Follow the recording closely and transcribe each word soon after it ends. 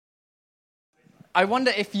I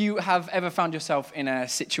wonder if you have ever found yourself in a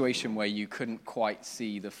situation where you couldn't quite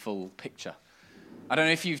see the full picture. I don't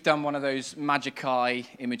know if you've done one of those magic eye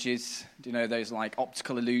images, do you know, those like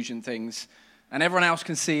optical illusion things, and everyone else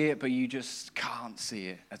can see it, but you just can't see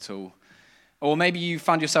it at all. Or maybe you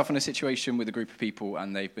found yourself in a situation with a group of people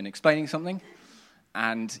and they've been explaining something,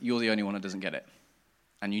 and you're the only one who doesn't get it.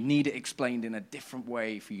 And you need it explained in a different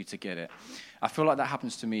way for you to get it. I feel like that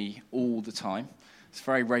happens to me all the time. It's a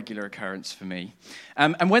very regular occurrence for me.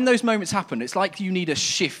 And when those moments happen, it's like you need a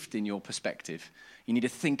shift in your perspective. You need to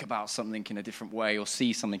think about something in a different way or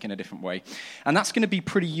see something in a different way. And that's going to be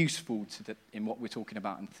pretty useful in what we're talking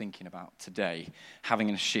about and thinking about today, having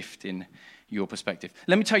a shift in your perspective.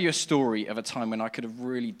 Let me tell you a story of a time when I could have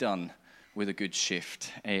really done with a good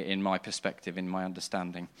shift in my perspective, in my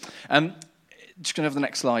understanding. Just going to have the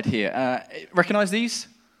next slide here. Recognize these?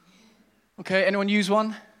 Okay, anyone use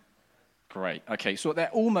one? Great. Okay, so they're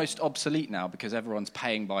almost obsolete now because everyone's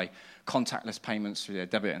paying by contactless payments through their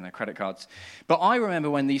debit and their credit cards. But I remember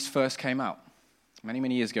when these first came out, many,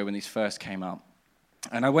 many years ago when these first came out.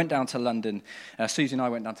 And I went down to London, Susie and I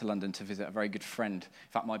went down to London to visit a very good friend,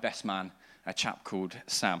 in fact, my best man, a chap called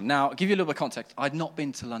Sam. Now, I'll give you a little bit of context. I'd not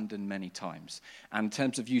been to London many times. And in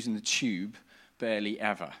terms of using the tube, barely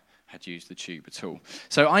ever had used the tube at all.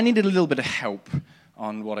 So I needed a little bit of help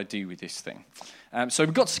on what I do with this thing. So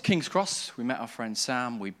we got to King's Cross, we met our friend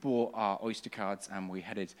Sam, we bought our Oyster cards and we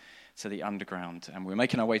headed to the underground. And we were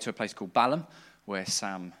making our way to a place called Burnholme, where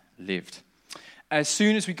Sam lived. As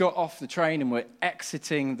soon as we got off the train and we're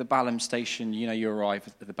exiting the Burnholme station, you know, you arrive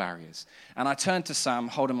at the barriers. And I turned to Sam,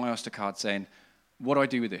 holding my Oyster card, saying, what do I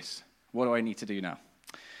do with this? What do I need to do now?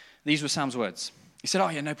 These were Sam's words. He said, oh,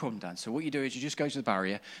 yeah, no problem, Dan. So what you do is you just go to the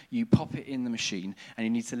barrier, you pop it in the machine, and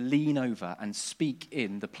you need to lean over and speak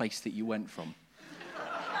in the place that you went from.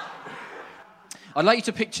 I'd like you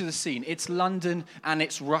to picture the scene. It's London, and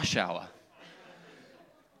it's rush hour.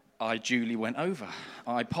 I duly went over.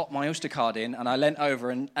 I popped my Oyster card in, and I leant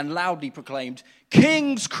over and loudly proclaimed,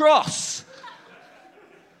 King's Cross!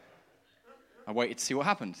 I waited to see what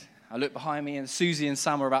happened. I looked behind me, and Susie and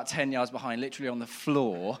Sam were about 10 yards behind, literally on the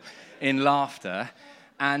floor in laughter.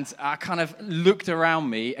 And I kind of looked around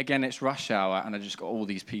me. Again, it's rush hour, and I just got all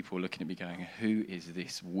these people looking at me going, who is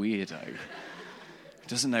this weirdo?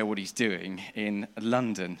 Doesn't know what he's doing in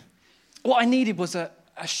London. What I needed was a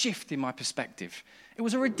shift in my perspective. It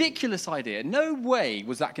was a ridiculous idea. No way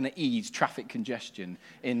was that going to ease traffic congestion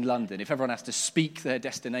in London if everyone has to speak their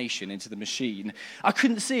destination into the machine. I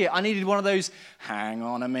couldn't see it. I needed one of those hang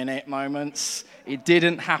on a minute moments. It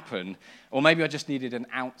didn't happen. Or maybe I just needed an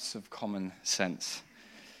ounce of common sense.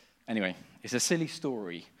 Anyway, it's a silly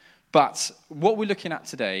story. But what we're looking at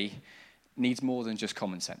today needs more than just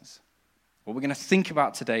common sense. What we're going to think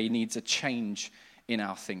about today needs a change in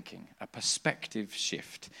our thinking, a perspective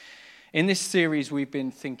shift. In this series, we've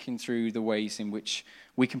been thinking through the ways in which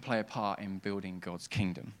we can play a part in building God's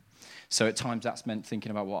kingdom. So at times that's meant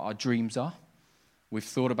thinking about what our dreams are. We've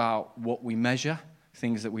thought about what we measure,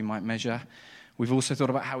 things that we might measure. We've also thought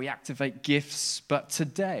about how we activate gifts. But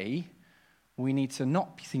today, we need to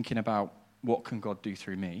not be thinking about what can God do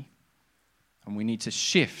through me. And we need to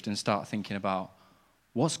shift and start thinking about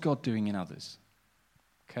what's God doing in others.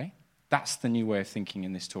 Okay? That's the new way of thinking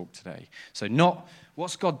in this talk today. So not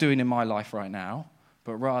what's God doing in my life right now,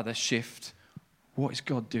 but rather shift what is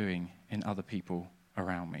God doing in other people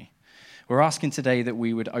around me. We're asking today that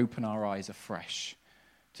we would open our eyes afresh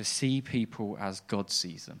to see people as God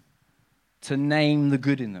sees them, to name the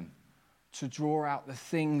good in them, to draw out the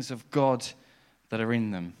things of God that are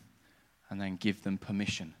in them, and then give them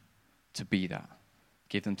permission to be that.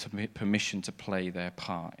 Give them permission to play their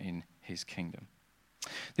part in his kingdom.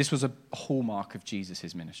 This was a hallmark of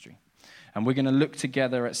Jesus' ministry. And we're going to look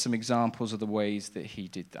together at some examples of the ways that he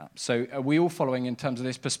did that. So are we all following in terms of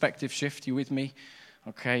this perspective shift? You with me?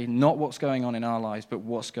 Okay, not what's going on in our lives, but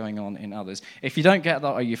what's going on in others. If you don't get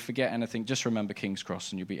that or you forget anything, just remember King's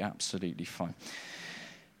Cross and you'll be absolutely fine.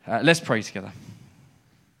 Let's pray together.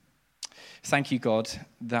 Thank you, God,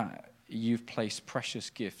 that you've placed precious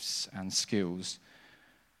gifts and skills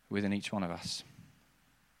within each one of us.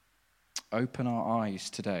 Open our eyes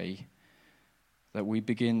today that we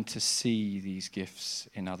begin to see these gifts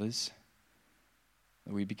in others,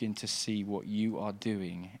 that we begin to see what you are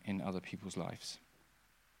doing in other people's lives.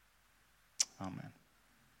 Amen.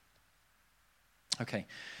 Okay,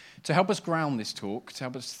 to help us ground this talk, to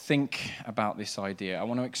help us think about this idea, I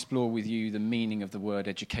want to explore with you the meaning of the word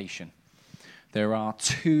education. There are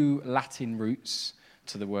two Latin roots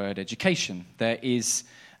to the word education. There is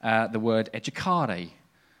the word educare,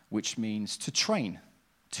 which means to train,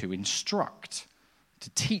 to instruct, to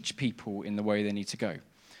teach people in the way they need to go.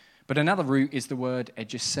 But another route is the word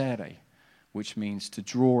educere, which means to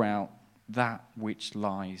draw out that which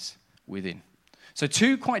lies within. So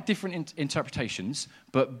two quite different interpretations,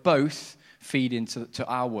 but both feed into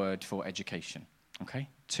our word for education. Okay?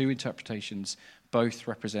 Two interpretations, both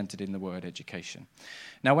represented in the word education.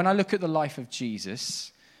 Now, when I look at the life of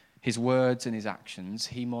Jesus, his words and his actions,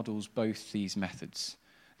 he models both these methods.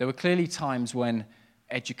 There were clearly times when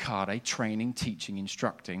educare, training, teaching,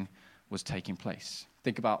 instructing, was taking place.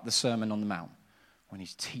 Think about the Sermon on the Mount, when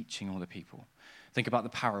he's teaching all the people. Think about the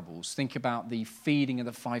parables. Think about the feeding of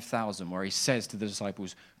the 5,000, where he says to the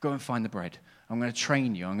disciples, go and find the bread. I'm going to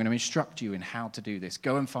train you. I'm going to instruct you in how to do this.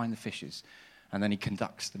 Go and find the fishes. And then he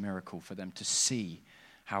conducts the miracle for them to see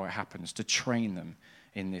how it happens, to train them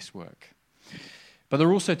in this work. But there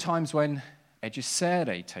are also times when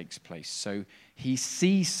educere takes place. So he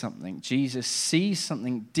sees something. Jesus sees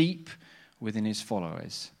something deep within his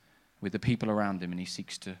followers, with the people around him, and he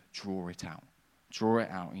seeks to draw it out. Draw it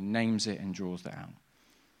out. He names it and draws it out.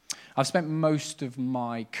 I've spent most of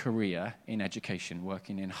my career in education,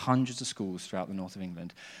 working in hundreds of schools throughout the north of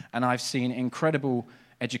England, and I've seen incredible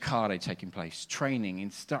educare taking place, training,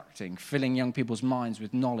 instructing, filling young people's minds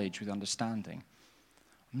with knowledge, with understanding.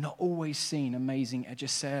 I've not always seen amazing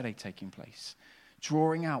educere taking place,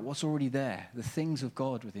 drawing out what's already there, the things of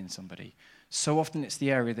God within somebody. So often it's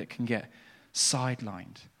the area that can get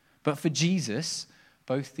sidelined. But for Jesus,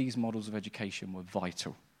 both these models of education were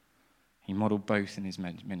vital. He modeled both in his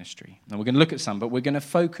ministry. Now we're going to look at some, but we're going to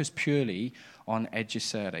focus purely on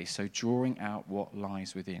educere, so drawing out what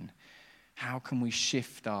lies within. How can we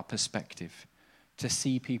shift our perspective to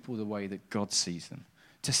see people the way that God sees them,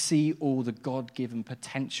 to see all the God-given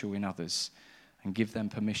potential in others and give them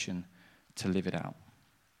permission to live it out?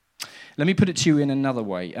 Let me put it to you in another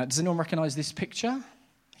way. Does anyone recognize this picture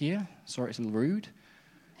here? Sorry, it's a little rude.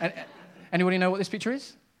 Anybody know what this picture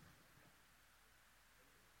is?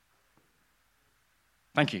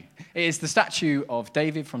 Thank you. It is the statue of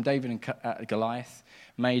David from David and Goliath,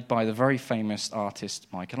 made by the very famous artist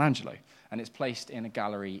Michelangelo. And it's placed in a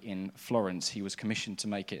gallery in Florence. He was commissioned to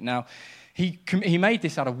make it. Now, he made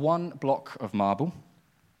this out of one block of marble,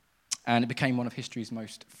 and it became one of history's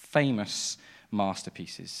most famous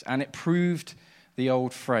masterpieces. And it proved the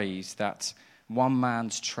old phrase that one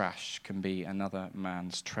man's trash can be another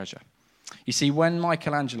man's treasure. You see, when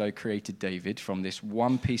Michelangelo created David from this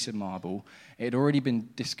one piece of marble, it had already been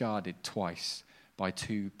discarded twice by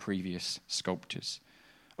two previous sculptors.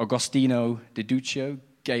 Agostino di Duccio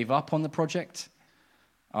gave up on the project.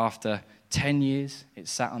 After 10 years, it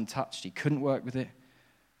sat untouched. He couldn't work with it.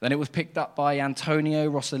 Then it was picked up by Antonio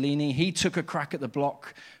Rossellini. He took a crack at the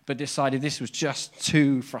block, but decided this was just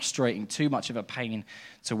too frustrating, too much of a pain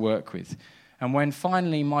to work with. And when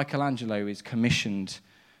finally Michelangelo is commissioned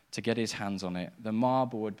to get his hands on it, the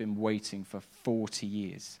marble had been waiting for 40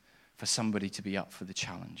 years for somebody to be up for the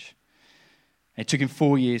challenge. It took him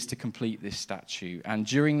 4 years to complete this statue, and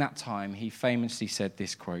during that time, he famously said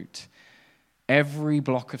this quote, "Every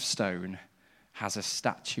block of stone has a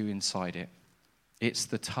statue inside it. It's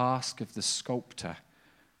the task of the sculptor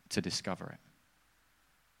to discover it."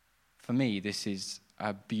 For me, this is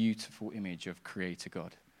a beautiful image of Creator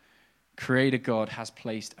God. Creator God has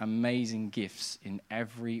placed amazing gifts in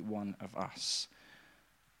every one of us.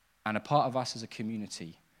 And a part of us as a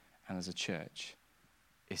community and as a church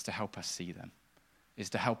is to help us see them, is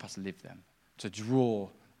to help us live them, to draw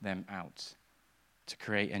them out, to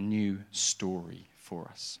create a new story for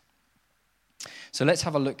us. So let's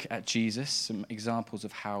have a look at Jesus, some examples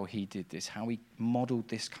of how he did this, how he modeled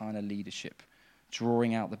this kind of leadership,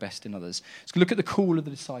 drawing out the best in others. Let's look at the call of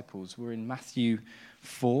the disciples. We're in Matthew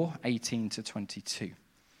 4:18 to 22.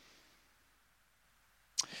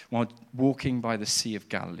 While walking by the Sea of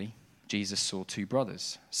Galilee, Jesus saw two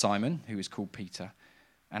brothers, Simon, who is called Peter,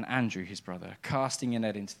 and Andrew, his brother, casting a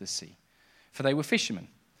net into the sea, for they were fishermen.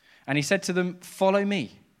 And he said to them, "Follow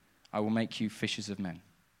me, I will make you fishers of men."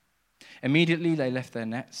 Immediately they left their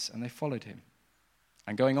nets and they followed him.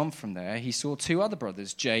 And going on from there, he saw two other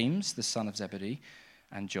brothers, James, the son of Zebedee,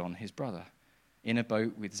 and John, his brother, in a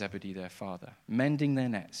boat with Zebedee, their father, mending their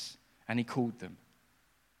nets, and he called them.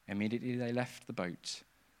 Immediately they left the boat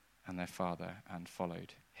and their father and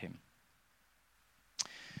followed him.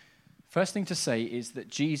 First thing to say is that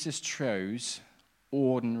Jesus chose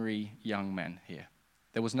ordinary young men here.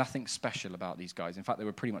 There was nothing special about these guys. In fact, they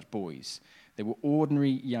were pretty much boys. They were ordinary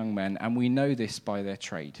young men, and we know this by their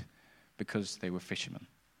trade, because they were fishermen.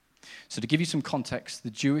 So to give you some context,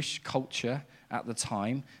 the Jewish culture at the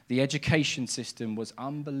time, the education system was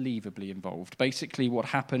unbelievably involved. Basically, what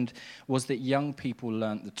happened was that young people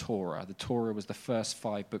learnt the Torah. The Torah was the first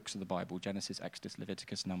 5 books of the Bible: Genesis, Exodus,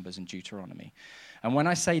 Leviticus, Numbers, and Deuteronomy. And when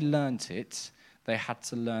I say learnt it, they had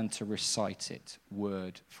to learn to recite it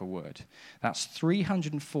word for word. That's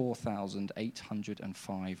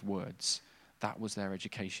 304,805 words. That was their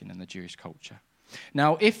education in the Jewish culture.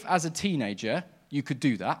 Now, if as a teenager you could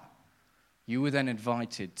do that, you were then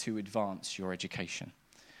invited to advance your education.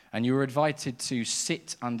 And you were invited to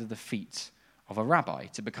sit under the feet of a rabbi,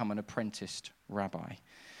 to become an apprenticed rabbi.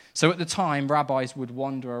 So at the time, rabbis would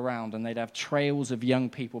wander around and they'd have trails of young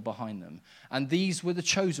people behind them. And these were the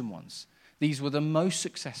chosen ones. These were the most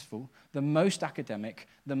successful, the most academic,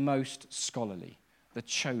 the most scholarly, the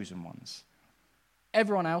chosen ones.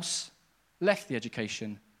 Everyone else left the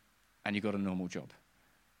education and you got a normal job.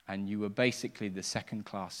 And you were basically the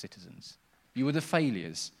second-class citizens. You were the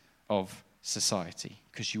failures of society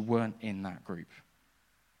because you weren't in that group.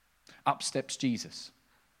 Up steps Jesus,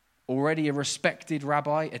 already a respected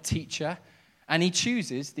rabbi, a teacher, and he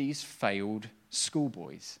chooses these failed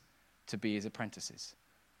schoolboys to be his apprentices.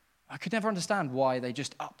 I could never understand why they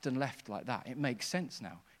just upped and left like that. It makes sense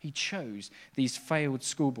now. He chose these failed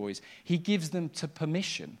schoolboys. He gives them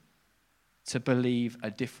permission to believe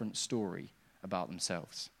a different story about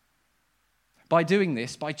themselves. By doing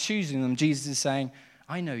this, by choosing them, Jesus is saying,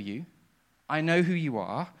 I know you. I know who you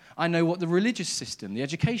are. I know what the religious system, the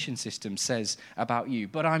education system says about you,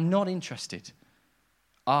 but I'm not interested.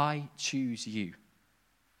 I choose you.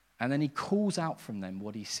 And then he calls out from them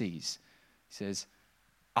what he sees. He says,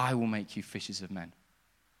 I will make you fishers of men.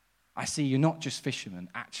 I see you're not just fishermen.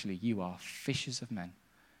 Actually, you are fishers of men.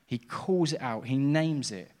 He calls it out. He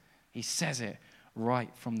names it. He says it right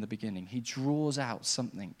from the beginning. He draws out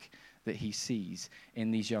something that he sees in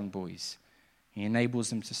these young boys. He enables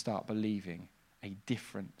them to start believing a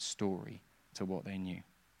different story to what they knew.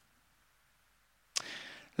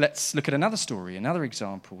 Let's look at another story, another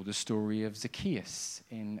example, the story of Zacchaeus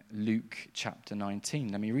in Luke chapter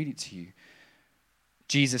 19. Let me read it to you.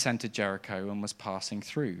 Jesus entered Jericho and was passing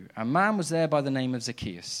through. A man was there by the name of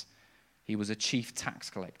Zacchaeus. He was a chief tax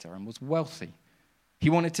collector and was wealthy. He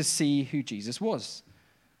wanted to see who Jesus was,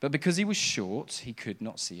 but because he was short, he could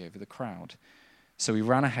not see over the crowd. So he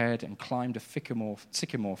ran ahead and climbed a sycamore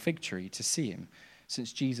fig tree to see him,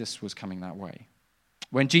 since Jesus was coming that way.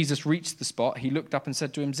 When Jesus reached the spot, he looked up and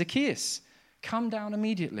said to him, Zacchaeus, come down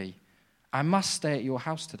immediately. I must stay at your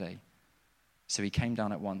house today. So he came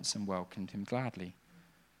down at once and welcomed him gladly.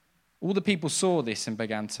 All the people saw this and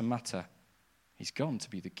began to mutter, he's gone to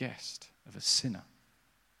be the guest of a sinner.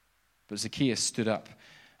 But Zacchaeus stood up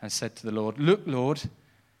and said to the Lord, look, Lord,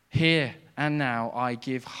 here and now I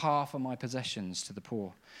give half of my possessions to the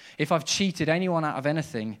poor. If I've cheated anyone out of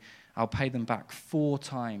anything, I'll pay them back 4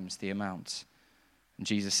 times the amount. And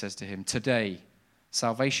Jesus says to him, today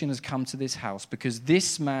salvation has come to this house because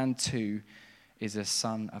this man too is a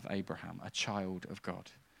son of Abraham, a child of God.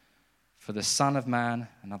 For the Son of Man,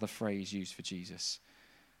 another phrase used for Jesus,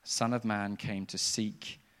 Son of Man came to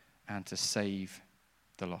seek and to save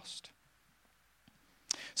the lost.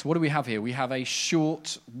 So what do we have here? We have a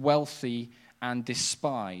short, wealthy, and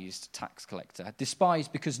despised tax collector.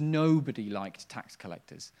 Despised because nobody liked tax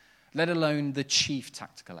collectors, let alone the chief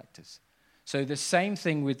tax collectors. So the same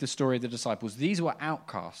thing with the story of the disciples. These were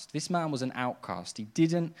outcasts. This man was an outcast. He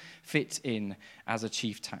didn't fit in as a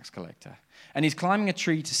chief tax collector. And he's climbing a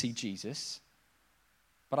tree to see Jesus,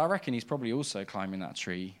 but I reckon he's probably also climbing that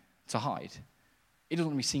tree to hide. He doesn't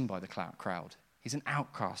want to be seen by the crowd. He's an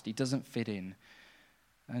outcast. He doesn't fit in.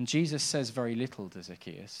 And Jesus says very little to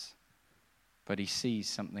Zacchaeus, but he sees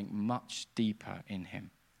something much deeper in him.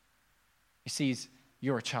 He sees,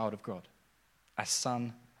 you're a child of God, a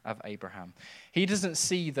son of Abraham. He doesn't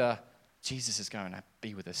see Jesus is going to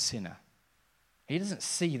be with a sinner. He doesn't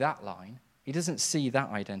see that line. He doesn't see that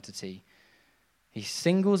identity. He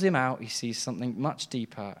singles him out. He sees something much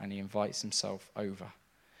deeper, and he invites himself over.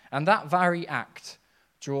 And that very act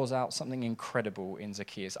draws out something incredible in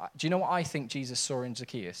Zacchaeus. Do you know what I think Jesus saw in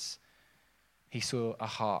Zacchaeus? He saw a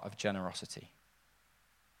heart of generosity.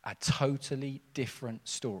 A totally different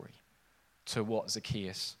story to what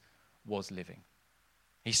Zacchaeus was living.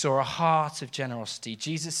 He saw a heart of generosity.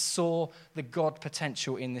 Jesus saw the God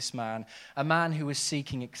potential in this man, a man who was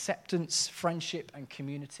seeking acceptance, friendship, and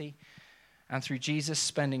community. And through Jesus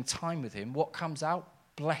spending time with him, what comes out?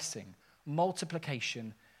 Blessing,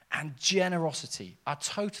 multiplication, and generosity. A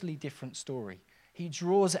totally different story. He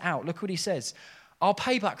draws it out. Look what he says. I'll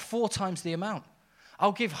pay back 4 times the amount.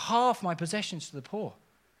 I'll give half my possessions to the poor.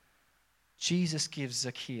 Jesus gives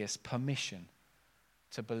Zacchaeus permission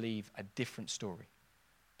to believe a different story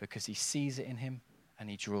because he sees it in him and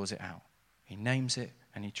he draws it out. He names it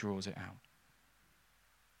and he draws it out.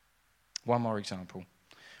 One more example.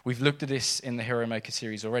 We've looked at this in the Heromaker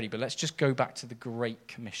series already, but let's just go back to the Great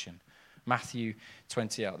Commission. Matthew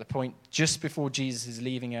 28, the point just before Jesus is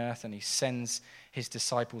leaving earth and he sends his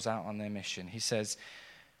disciples out on their mission. He says,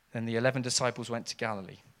 then the 11 disciples went to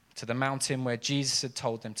Galilee, to the mountain where Jesus had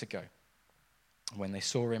told them to go. When they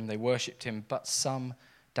saw him, they worshipped him, but some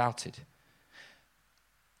doubted.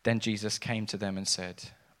 Then Jesus came to them and said,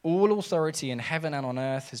 all authority in heaven and on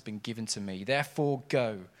earth has been given to me. Therefore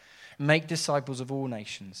go, make disciples of all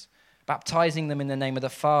nations, baptizing them in the name of the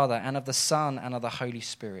Father and of the Son and of the Holy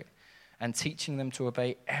Spirit, and teaching them to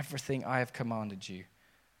obey everything I have commanded you.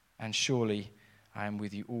 And surely I am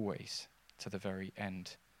with you always to the very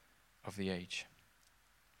end of the age.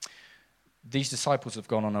 These disciples have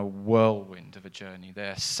gone on a whirlwind of a journey.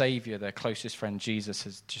 Their Savior, their closest friend Jesus,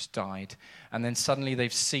 has just died. And then suddenly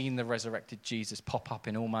they've seen the resurrected Jesus pop up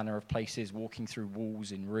in all manner of places, walking through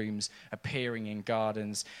walls, in rooms, appearing in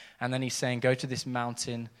gardens. And then he's saying, go to this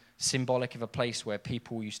mountain, symbolic of a place where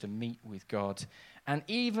people used to meet with God. And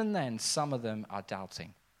even then, some of them are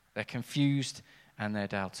doubting. They're confused and they're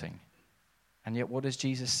doubting. And yet what does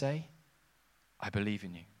Jesus say? I believe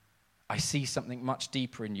in you. I see something much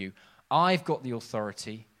deeper in you. I've got the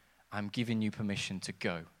authority. I'm giving you permission to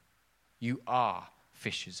go. You are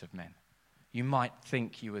fishers of men. You might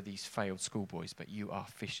think you are these failed schoolboys, but you are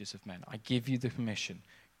fishers of men. I give you the permission.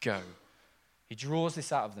 Go. He draws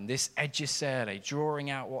this out of them, this edgesere, drawing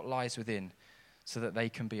out what lies within so that they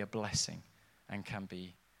can be a blessing and can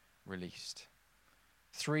be released.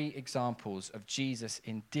 3 examples of Jesus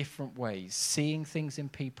in different ways, seeing things in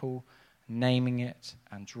people, naming it,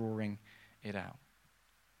 and drawing it out.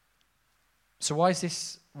 So why is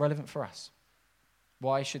this relevant for us?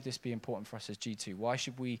 Why should this be important for us as G2? Why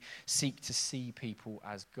should we seek to see people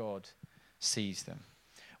as God sees them?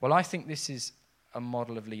 Well, I think this is a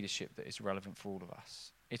model of leadership that is relevant for all of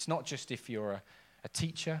us. It's not just if you're a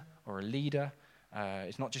teacher or a leader.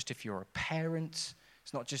 It's not just if you're a parent.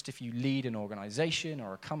 It's not just if you lead an organization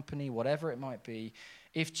or a company, whatever it might be.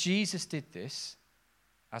 If Jesus did this,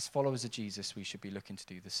 as followers of Jesus, we should be looking to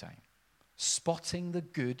do the same. Spotting the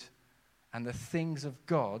good and the things of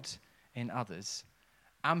God in others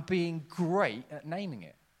and being great at naming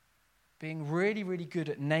it. Being really, really good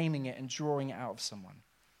at naming it and drawing it out of someone.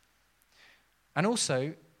 And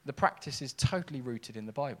also, the practice is totally rooted in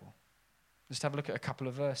the Bible. Just have a look at a couple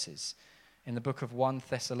of verses in the book of 1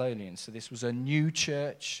 Thessalonians. So this was a new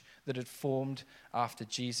church that had formed after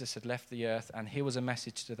Jesus had left the earth, and here was a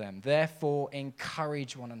message to them. Therefore,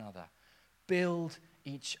 encourage one another. Build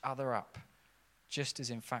each other up, just as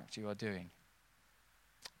in fact you are doing.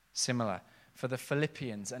 Similar for the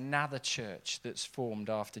Philippians, another church that's formed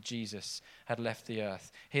after Jesus had left the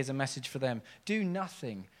earth. Here's a message for them. Do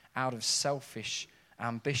nothing out of selfish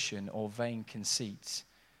ambition or vain conceit.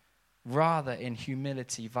 Rather, in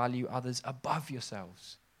humility, value others above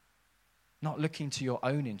yourselves, not looking to your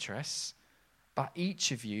own interests, but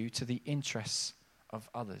each of you to the interests of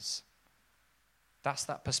others. That's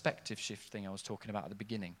that perspective shift thing I was talking about at the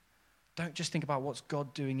beginning. Don't just think about what's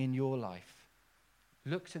God doing in your life.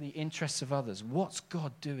 Look to the interests of others. What's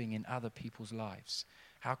God doing in other people's lives?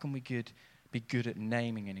 How can we be good at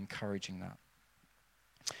naming and encouraging that?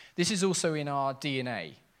 This is also in our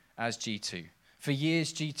DNA as G2. For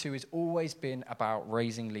years, G2 has always been about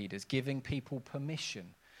raising leaders, giving people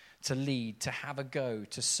permission to lead, to have a go,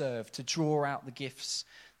 to serve, to draw out the gifts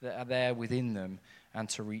that are there within them and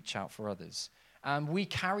to reach out for others. And we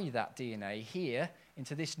carry that DNA here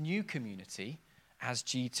into this new community as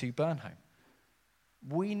G2 Burnholme.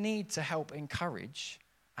 We need to help encourage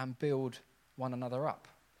and build one another up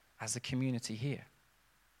as a community here.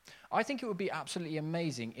 I think it would be absolutely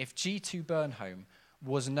amazing if G2 Burnholme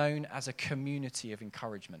was known as a community of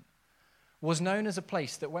encouragement, was known as a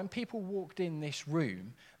place that when people walked in this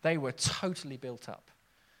room, they were totally built up,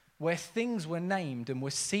 where things were named and were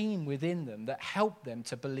seen within them that helped them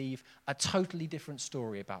to believe a totally different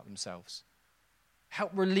story about themselves. Help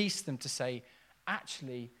release them to say,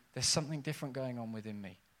 actually, there's something different going on within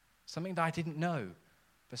me, something that I didn't know,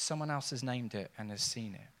 but someone else has named it and has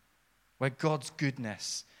seen it, where God's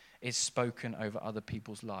goodness is spoken over other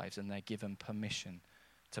people's lives and they're given permission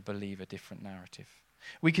to believe a different narrative.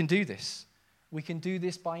 We can do this. We can do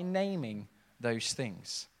this by naming those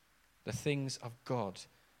things, the things of God,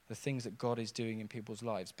 the things that God is doing in people's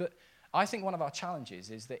lives. But I think one of our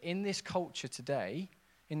challenges is that in this culture today,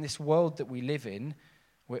 in this world that we live in,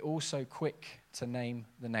 we're also quick to name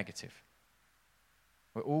the negative.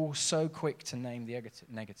 We're all so quick to name the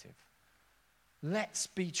negative. Let's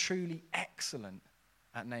be truly excellent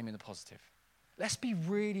at naming the positive. Let's be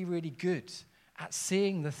really, really good at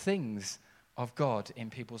seeing the things of God in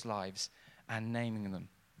people's lives and naming them.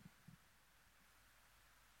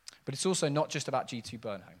 But it's also not just about G2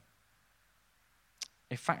 Burnholme.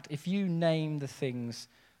 In fact, if you name the things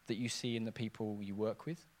that you see in the people you work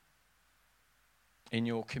with, in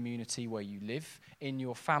your community where you live, in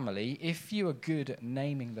your family, if you are good at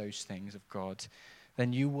naming those things of God,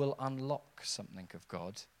 then you will unlock something of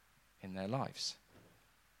God in their lives.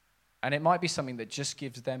 And it might be something that just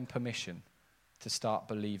gives them permission to start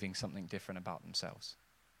believing something different about themselves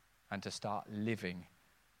and to start living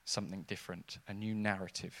something different, a new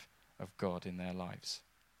narrative of God in their lives.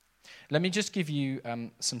 Let me just give you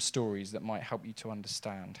some stories that might help you to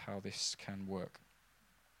understand how this can work.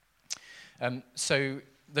 So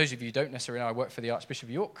those of you who don't necessarily know, I work for the Archbishop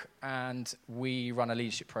of York, and we run a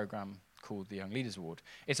leadership program called the Young Leaders Award.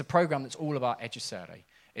 It's a program that's all about educere.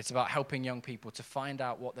 It's about helping young people to find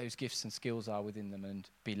out what those gifts and skills are within them and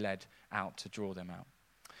be led out to draw them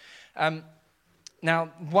out. Now,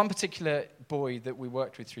 one particular boy that we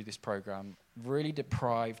worked with through this program, really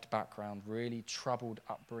deprived background, really troubled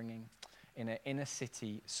upbringing in an inner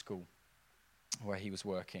city school where he was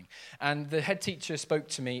working. And the head teacher spoke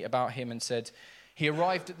to me about him and said he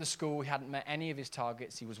arrived at the school, he hadn't met any of his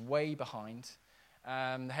targets, he was way behind.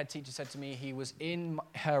 The head teacher said to me he was in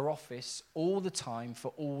her office all the time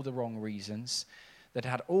for all the wrong reasons, that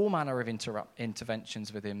had all manner of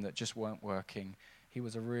interventions with him that just weren't working. He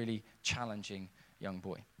was a really challenging young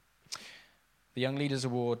boy. The Young Leaders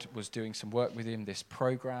Award was doing some work with him. This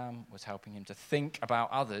program was helping him to think about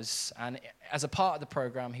others. And as a part of the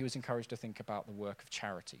program, he was encouraged to think about the work of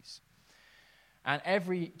charities. And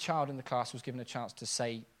every child in the class was given a chance to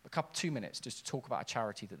say 2 minutes just to talk about a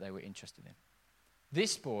charity that they were interested in.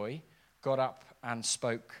 This boy got up and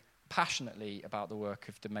spoke passionately about the work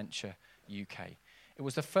of Dementia UK. It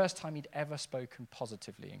was the first time he'd ever spoken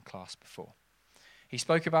positively in class before. He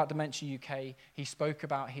spoke about Dementia UK. He spoke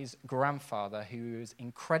about his grandfather, who he was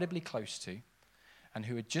incredibly close to, and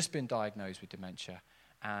who had just been diagnosed with dementia,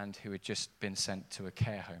 and who had just been sent to a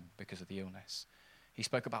care home because of the illness. He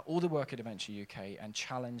spoke about all the work at Dementia UK and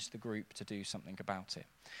challenged the group to do something about it.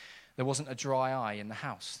 There wasn't a dry eye in the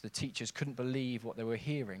house. The teachers couldn't believe what they were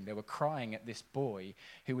hearing. They were crying at this boy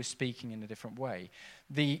who was speaking in a different way.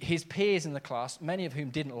 His peers in the class, many of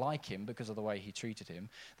whom didn't like him because of the way he treated him,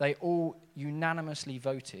 they all unanimously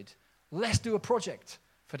voted, let's do a project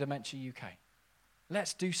for Dementia UK.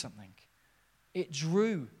 Let's do something. It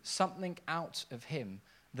drew something out of him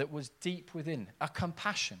that was deep within, a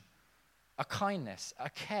compassion, a kindness, a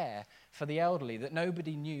care for the elderly that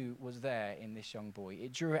nobody knew was there in this young boy.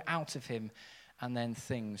 It drew it out of him, and then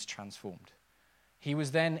things transformed. He was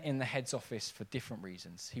then in the head's office for different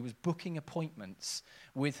reasons. He was booking appointments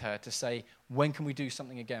with her to say, when can we do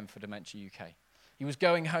something again for Dementia UK? He was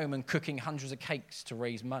going home and cooking hundreds of cakes to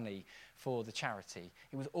raise money for the charity.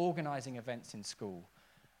 He was organising events in school,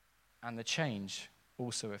 and the change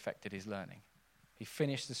also affected his learning. He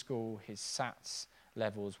finished the school, his SATs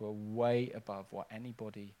levels were way above what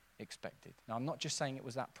anybody expected. Now, I'm not just saying it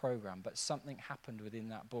was that program, but something happened within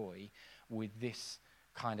that boy with this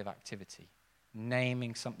kind of activity,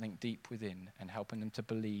 naming something deep within and helping them to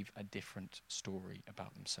believe a different story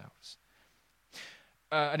about themselves.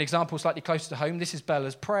 An example slightly closer to home, this is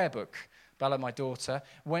Bella's prayer book. Bella, my daughter,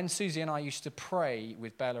 when Susie and I used to pray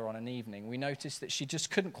with Bella on an evening, we noticed that she just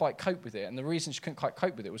couldn't quite cope with it, and the reason she couldn't quite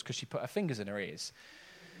cope with it was because she put her fingers in her ears.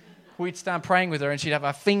 We'd stand praying with her and she'd have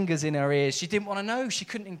her fingers in her ears. She didn't want to know. She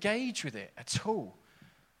couldn't engage with it at all.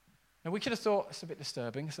 Now, we could have thought, it's a bit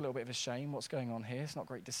disturbing. It's a little bit of a shame. What's going on here? It's not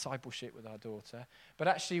great discipleship with our daughter. But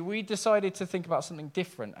actually, we decided to think about something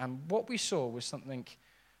different. And what we saw was something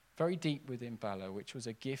very deep within Bella, which was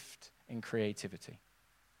a gift in creativity.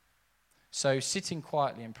 So sitting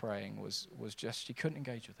quietly and praying was just, she couldn't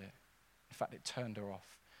engage with it. In fact, it turned her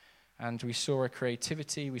off. And we saw a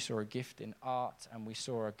creativity, we saw a gift in art, and we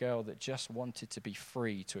saw a girl that just wanted to be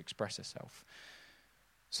free to express herself.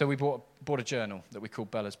 So we bought a journal that we called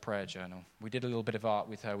Bella's Prayer Journal. We did a little bit of art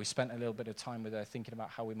with her. We spent a little bit of time with her thinking about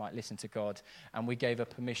how we might listen to God, and we gave her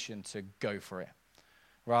permission to go for it.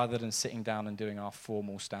 Rather than sitting down and doing our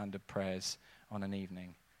formal standard prayers on an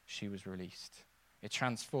evening, she was released. It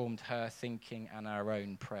transformed her thinking and our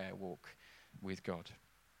own prayer walk with God.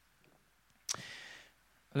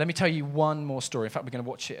 Let me tell you one more story. In fact, we're going to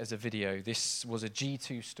watch it as a video. This was a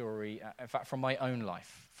G2 story, in fact, from my own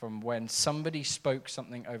life, from when somebody spoke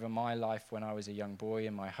something over my life when I was a young boy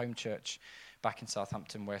in my home church back in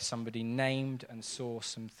Southampton, where somebody named and saw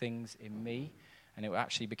some things in me and it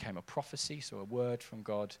actually became a prophecy, so a word from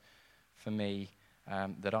God for me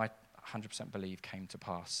that I 100% believe came to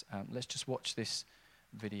pass. Let's just watch this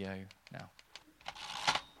video now.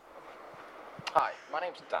 Hi, my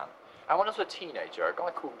name's Dan, and when I was a teenager, a guy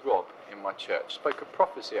called Rob in my church spoke a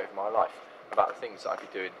prophecy over my life about the things that I'd be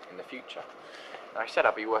doing in the future. And he said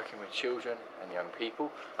I'd be working with children and young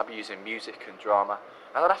people, I'd be using music and drama,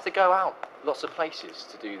 and I'd have to go out lots of places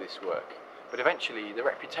to do this work. But eventually the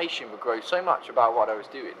reputation would grow so much about what I was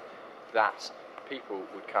doing that people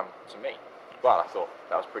would come to me. Well, I thought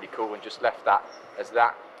that was pretty cool and just left that as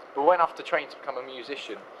that. But went off to train to become a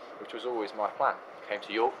musician, which was always my plan. Came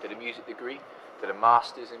to York, did a music degree, did a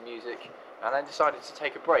master's in music, and then decided to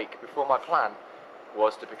take a break before my plan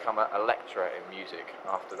was to become a lecturer in music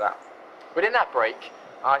after that. But in that break,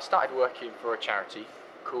 I started working for a charity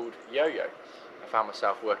called Yo-Yo. I found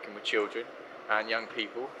myself working with children and young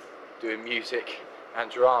people, doing music and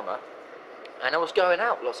drama, and I was going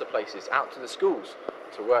out lots of places, out to the schools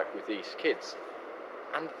to work with these kids.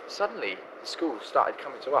 And suddenly, the schools started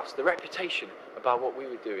coming to us. The reputation about what we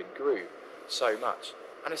were doing grew so much.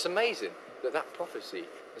 And it's amazing that that prophecy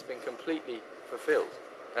has been completely fulfilled.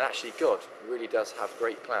 And actually, God really does have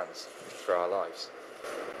great plans for our lives.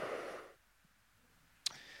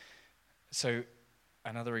 So,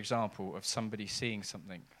 another example of somebody seeing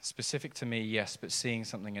something, specific to me, yes, but seeing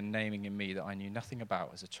something and naming in me that I knew nothing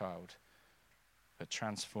about as a child, but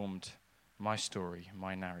transformed my story,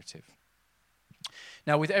 my narrative.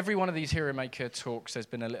 Now, with every one of these Heromaker talks, there's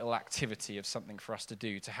been a little activity of something for us to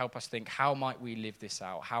do to help us think, how might we live this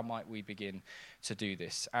out? How might we begin to do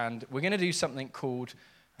this? And we're going to do something called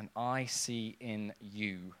an I see in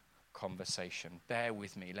you conversation. Bear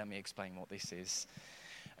with me. Let me explain what this is.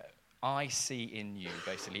 I see in you,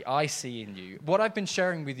 basically. I see in you. What I've been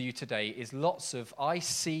sharing with you today is lots of I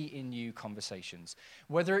see in you conversations.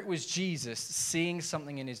 Whether it was Jesus seeing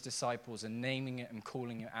something in his disciples and naming it and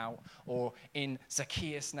calling it out, or in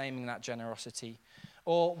Zacchaeus naming that generosity,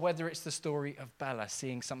 or whether it's the story of Bella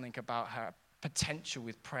seeing something about her potential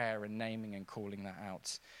with prayer and naming and calling that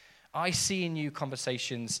out. I see in you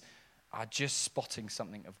conversations are just spotting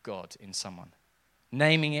something of God in someone,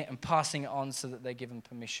 naming it and passing it on so that they're given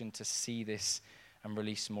permission to see this and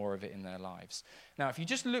release more of it in their lives. Now, if you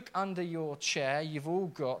just look under your chair, you've all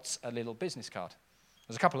got a little business card.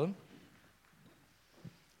 There's a couple of them.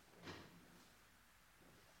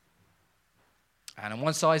 And on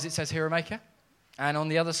one side it says Heromaker, and on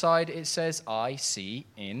the other side it says I see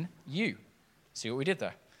in you. See what we did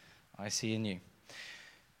there? I see in you.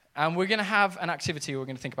 And we're going to have an activity where we're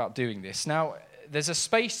going to think about doing this. Now, there's a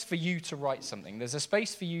space for you to write something. There's a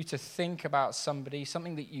space for you to think about somebody,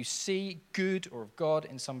 something that you see good or of God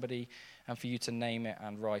in somebody, and for you to name it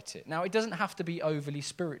and write it. Now, it doesn't have to be overly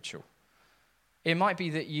spiritual. It might be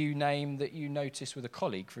that you name that you notice with a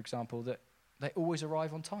colleague, for example, that they always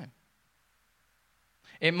arrive on time.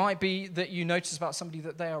 It might be that you notice about somebody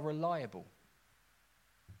that they are reliable.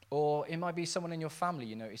 Or it might be someone in your family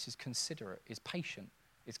you notice is considerate, is patient,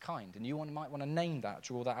 is kind, and you might want to name that,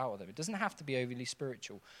 draw that out of them. It doesn't have to be overly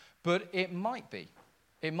spiritual, but it might be.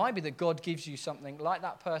 It might be that God gives you something like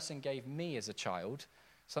that person gave me as a child,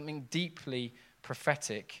 something deeply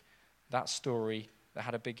prophetic, that story that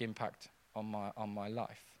had a big impact on my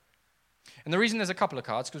life. And the reason there's a couple of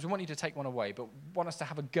cards, because we want you to take one away, but want us to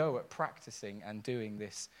have a go at practicing and doing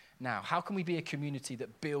this now. How can we be a community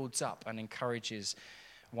that builds up and encourages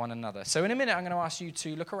one another? So in a minute, I'm going to ask you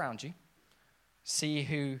to look around you, see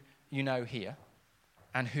who you know here,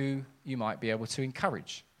 and who you might be able to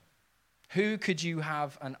encourage. Who could you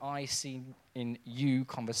have an I see in you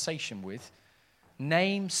conversation with?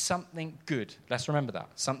 Name something good. Let's remember that.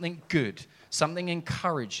 Something good, something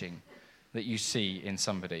encouraging that you see in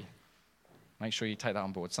somebody. Make sure you take that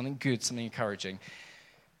on board. Something good, something encouraging.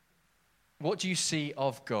 What do you see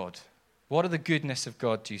of God? What are the goodness of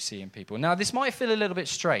God do you see in people? Now, this might feel a little bit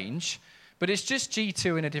strange, but it's just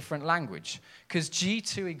G2 in a different language, because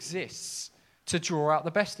G2 exists to draw out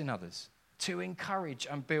the best in others, to encourage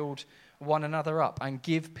and build one another up and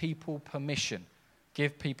give people permission.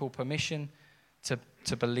 Give people permission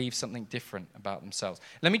to believe something different about themselves.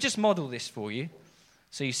 Let me just model this for you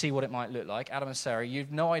so you see what it might look like. Adam and Sarah,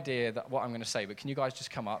 you've no idea what I'm going to say, but can you guys just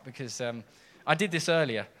come up? Because I did this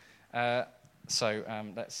earlier. So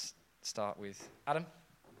let's start with Adam.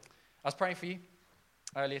 I was praying for you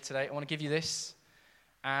earlier today. I want to give you this.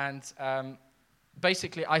 And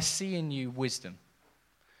basically, I see in you wisdom.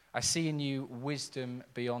 I see in you wisdom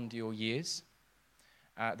beyond your years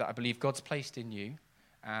that I believe God's placed in you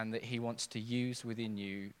and that he wants to use within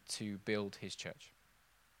you to build his church.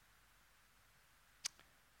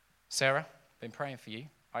 Sarah, been praying for you.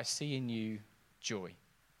 I see in you joy.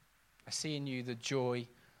 I see in you the joy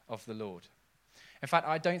of the Lord. In fact,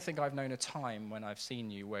 I don't think I've known a time when I've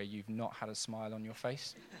seen you where you've not had a smile on your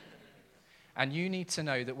face. And you need to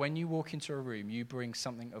know that when you walk into a room, you bring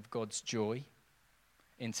something of God's joy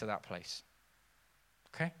into that place.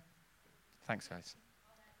 Okay? Thanks, guys.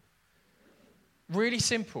 Really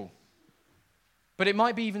simple. But it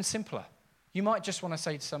might be even simpler. You might just want to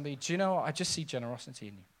say to somebody, do you know what? I just see generosity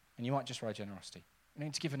in you. And you might just write generosity. You don't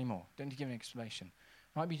need to give any more. Don't need to give any explanation.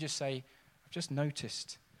 It might be just say, I've just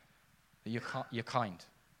noticed that you're kind.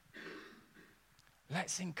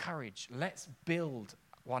 Let's encourage. Let's build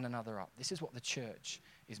one another up. This is what the church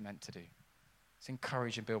is meant to do. Let's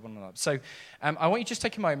encourage and build one another up. So I want you to just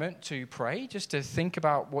take a moment to pray, just to think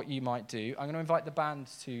about what you might do. I'm going to invite the band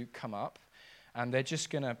to come up, and they're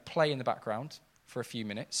just going to play in the background for a few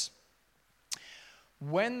minutes.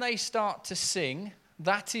 When they start to sing,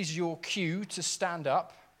 that is your cue to stand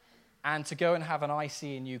up and to go and have an I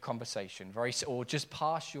see in you conversation, or just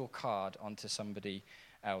pass your card on to somebody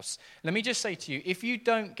else. Let me just say to you, if you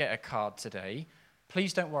don't get a card today,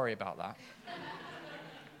 please don't worry about that.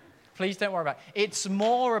 Please don't worry about it. It's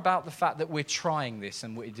more about the fact that we're trying this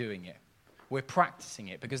and we're doing it. We're practicing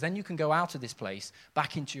it, because then you can go out of this place,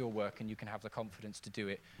 back into your work, and you can have the confidence to do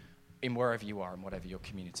it in wherever you are and whatever your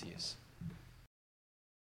community is.